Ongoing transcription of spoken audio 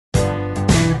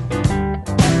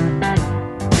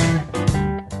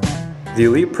The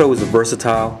ELITEpro is a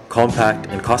versatile, compact,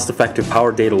 and cost-effective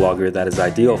power data logger that is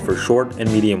ideal for short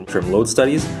and medium-term load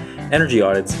studies, energy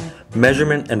audits,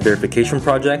 measurement and verification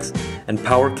projects, and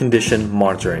power condition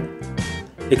monitoring.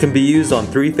 It can be used on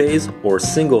 3-phase or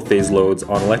single-phase loads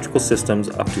on electrical systems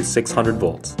up to 600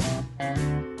 volts.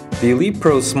 The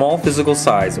ELITEpro's small physical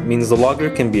size means the logger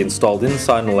can be installed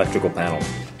inside an electrical panel.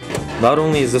 Not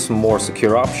only is this a more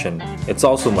secure option, it's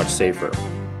also much safer.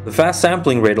 The fast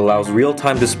sampling rate allows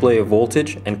real-time display of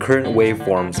voltage and current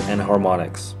waveforms and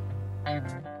harmonics.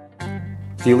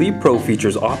 The ELITEpro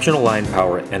features optional line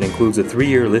power and includes a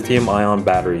 3-year lithium-ion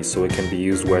battery so it can be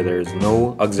used where there is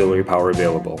no auxiliary power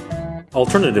available.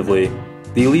 Alternatively,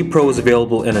 the ELITEpro is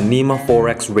available in a NEMA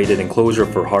 4X rated enclosure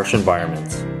for harsh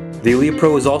environments. The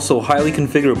ELITEpro is also highly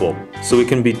configurable, so it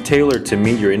can be tailored to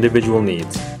meet your individual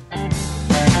needs.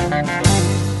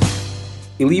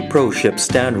 ELITEpro ships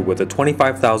standard with a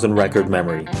 25,000 record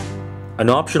memory. An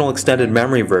optional extended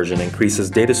memory version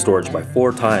increases data storage by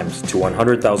 4 times to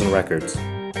 100,000 records.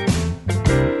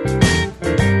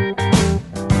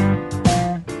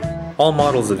 All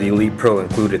models of the ELITEpro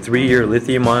include a 3-year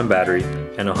lithium-ion battery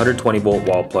and a 120-volt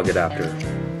wall plug adapter.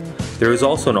 There is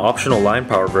also an optional line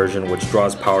power version which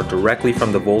draws power directly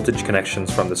from the voltage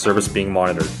connections from the service being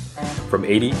monitored, from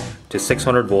 80 to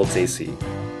 600 volts AC.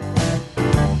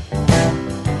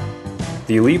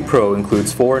 The ELITEpro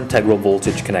includes 4 integral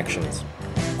voltage connections.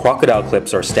 Crocodile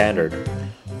clips are standard.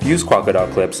 Fused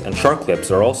crocodile clips and shark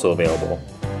clips are also available.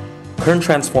 Current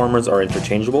transformers are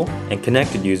interchangeable and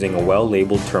connected using a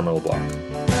well-labeled terminal block.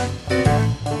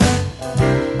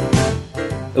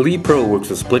 ELITEpro works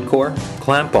with split-core,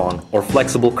 clamp-on, or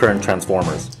flexible current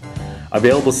transformers.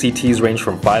 Available CTs range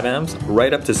from 5 amps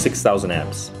right up to 6,000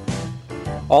 amps.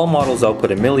 All models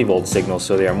output a millivolt signal,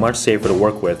 so they are much safer to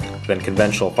work with than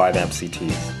conventional 5 amp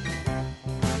CTs.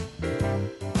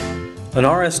 An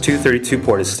RS-232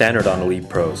 port is standard on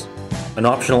ELITEpros. An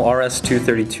optional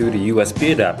RS-232 to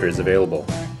USB adapter is available.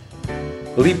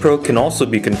 ELITEpro can also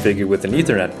be configured with an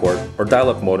Ethernet port or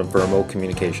dial-up modem for remote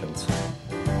communications.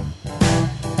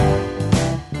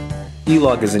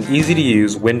 E-Log is an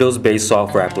easy-to-use Windows-based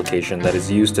software application that is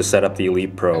used to set up the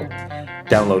ELITEpro,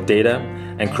 download data,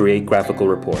 and create graphical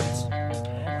reports.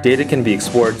 Data can be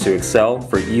exported to Excel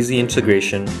for easy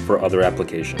integration for other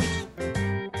applications.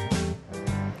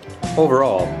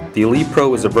 Overall, the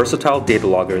ELITEpro is a versatile data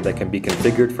logger that can be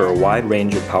configured for a wide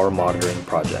range of power monitoring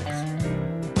projects.